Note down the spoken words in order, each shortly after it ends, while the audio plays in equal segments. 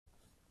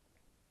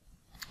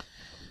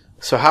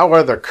So how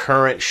are the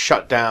current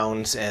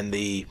shutdowns and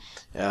the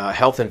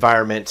health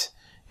environment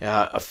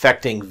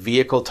affecting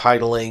vehicle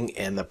titling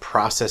and the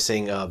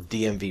processing of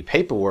DMV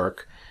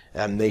paperwork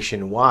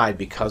nationwide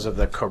because of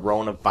the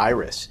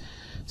coronavirus?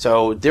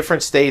 So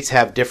different states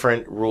have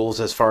different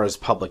rules as far as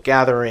public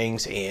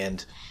gatherings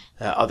and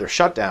other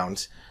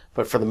shutdowns.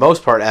 But for the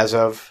most part, as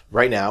of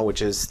right now,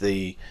 which is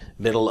the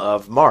middle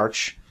of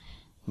March,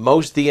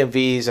 most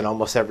DMVs in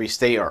almost every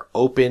state are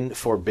open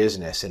for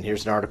business. And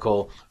here's an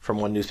article from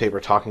one newspaper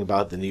talking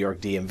about the New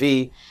York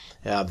DMV,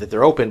 that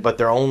they're open, but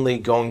they're only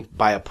going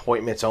by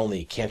appointments only.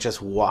 You can't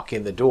just walk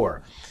in the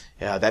door.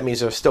 That means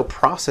they're still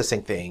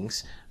processing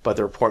things, but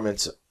they're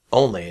appointments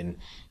only. And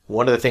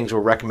one of the things we're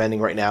recommending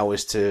right now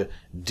is to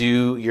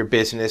do your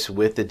business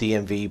with the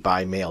DMV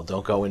by mail.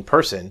 Don't go in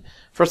person.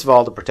 First of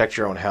all, to protect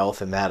your own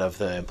health and that of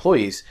the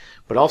employees,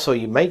 but also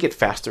you may get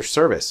faster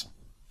service,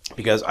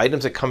 because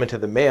items that come into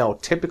the mail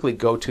typically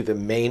go to the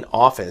main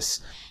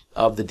office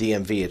of the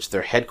DMV. It's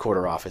their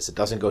headquarter office. It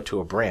doesn't go to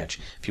a branch.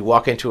 If you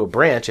walk into a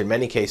branch, in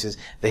many cases,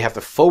 they have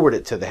to forward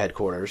it to the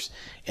headquarters,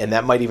 and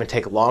that might even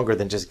take longer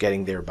than just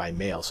getting there by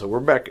mail. So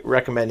we're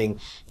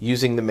recommending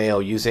using the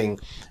mail, using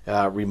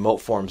remote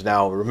forms.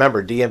 Now,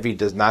 remember, DMV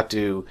does not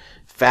do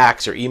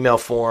fax or email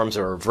forms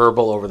or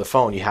verbal over the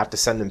phone. You have to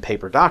send them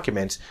paper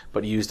documents,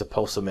 but use the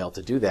postal mail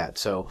to do that.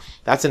 So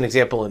that's an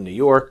example in New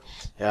York.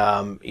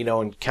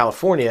 In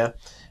California,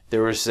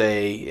 there was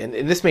and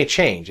this may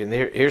change, and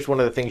here's one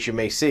of the things you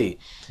may see.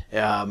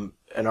 An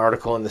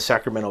article in the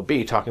Sacramento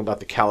Bee talking about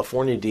the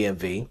California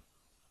DMV,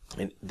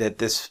 and that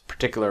this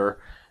particular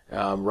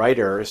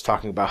writer is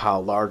talking about how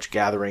large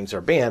gatherings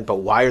are banned, but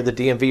why are the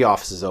DMV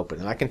offices open?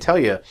 And I can tell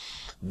you,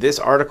 this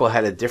article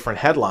had a different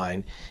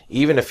headline.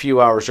 Even a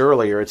few hours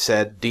earlier, it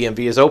said DMV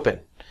is open.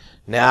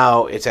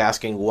 Now it's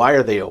asking, why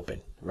are they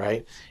open,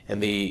 right?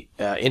 And the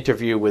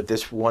interview with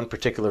this one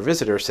particular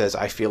visitor says,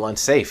 I feel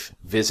unsafe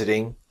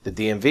visiting the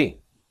DMV,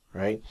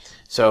 right?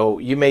 So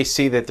you may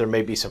see that there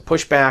may be some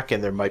pushback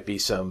and there might be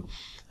some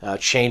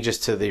changes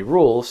to the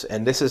rules,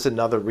 and this is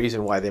another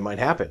reason why they might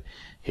happen.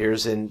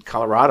 Here's in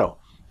Colorado,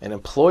 an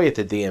employee at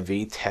the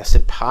DMV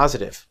tested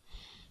positive.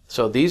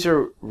 So these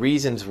are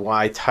reasons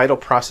why title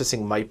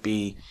processing might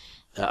be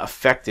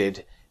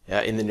affected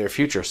in the near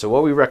future. So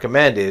what we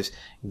recommend is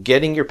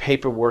getting your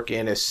paperwork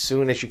in as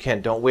soon as you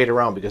can. Don't wait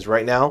around, because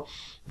right now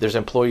there's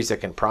employees that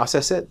can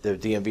process it. The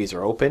DMVs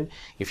are open.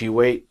 If you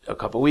wait a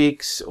couple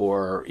weeks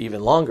or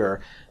even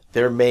longer,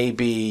 there may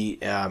be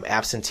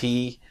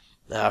absentee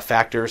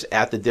factors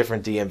at the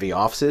different DMV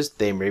offices.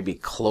 There may be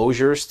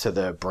closures to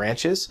the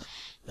branches.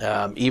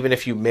 Even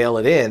if you mail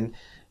it in,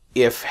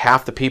 if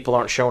half the people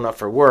aren't showing up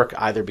for work,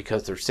 either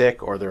because they're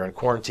sick or they're in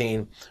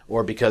quarantine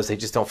or because they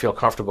just don't feel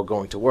comfortable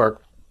going to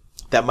work,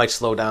 that might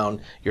slow down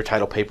your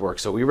title paperwork.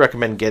 So we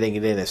recommend getting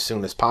it in as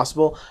soon as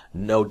possible,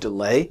 no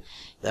delay,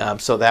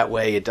 so that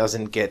way it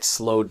doesn't get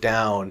slowed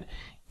down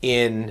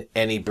in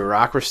any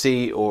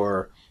bureaucracy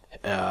or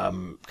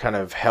kind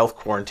of health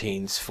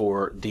quarantines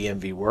for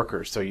DMV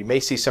workers. So you may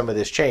see some of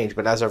this change,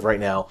 but as of right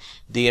now,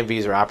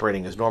 DMVs are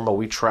operating as normal.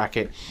 We track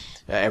it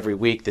every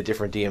week, the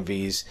different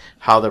DMVs,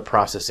 how they're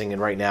processing,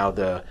 and right now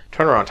the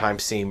turnaround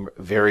times seem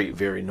very,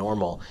 very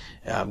normal.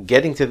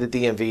 Getting to the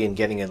DMV and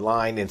getting in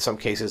line in some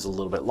cases a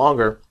little bit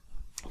longer,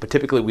 but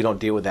typically we don't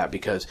deal with that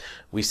because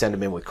we send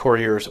them in with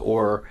couriers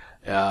or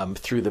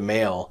through the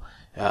mail,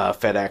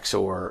 FedEx,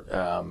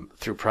 or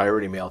through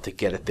priority mail to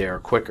get it there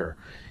quicker.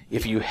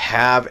 If you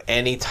have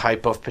any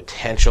type of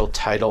potential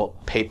title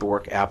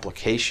paperwork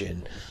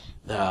application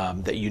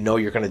that you know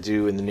you're going to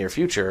do in the near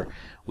future,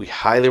 we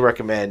highly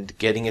recommend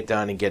getting it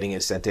done and getting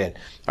it sent in.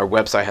 Our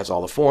website has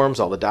all the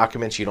forms, all the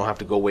documents. You don't have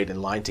to go wait in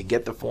line to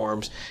get the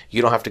forms.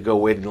 You don't have to go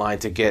wait in line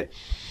to get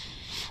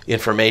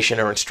information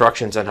or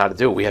instructions on how to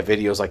do it. We have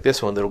videos like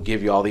this one that'll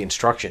give you all the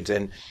instructions.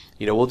 And,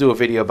 we'll do a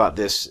video about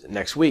this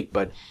next week,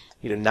 but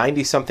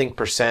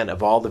 90-something%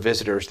 of all the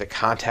visitors that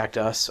contact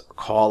us,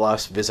 call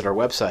us, visit our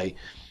website,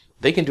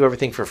 they can do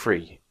everything for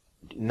free.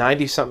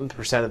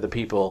 90-something% of the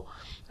people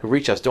who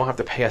reach us don't have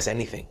to pay us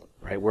anything,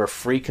 right? We're a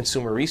free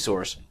consumer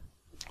resource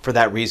for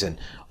that reason.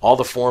 All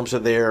the forms are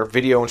there,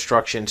 video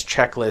instructions,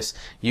 checklists.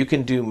 You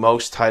can do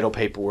most title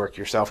paperwork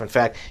yourself. In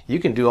fact, you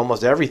can do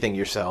almost everything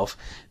yourself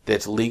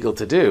that's legal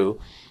to do.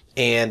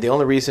 And the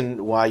only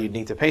reason why you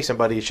need to pay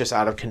somebody is just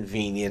out of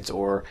convenience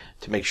or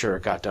to make sure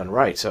it got done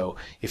right. So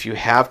if you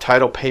have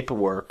title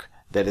paperwork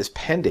that is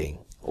pending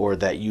or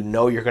that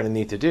you're going to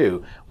need to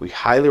do, we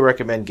highly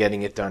recommend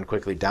getting it done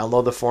quickly.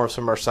 Download the forms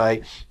from our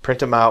site, print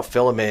them out,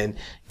 fill them in,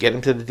 get them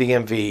to the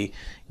DMV,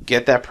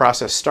 get that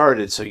process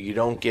started so you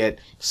don't get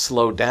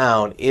slowed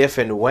down if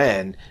and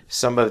when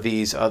some of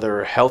these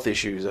other health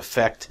issues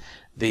affect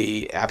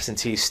the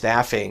absentee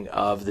staffing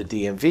of the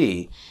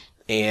DMV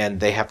and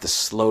they have to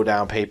slow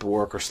down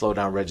paperwork or slow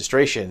down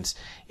registrations,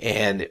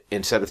 and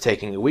instead of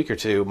taking a week or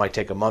two, it might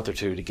take a month or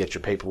two to get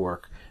your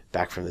paperwork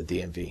back from the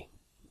DMV.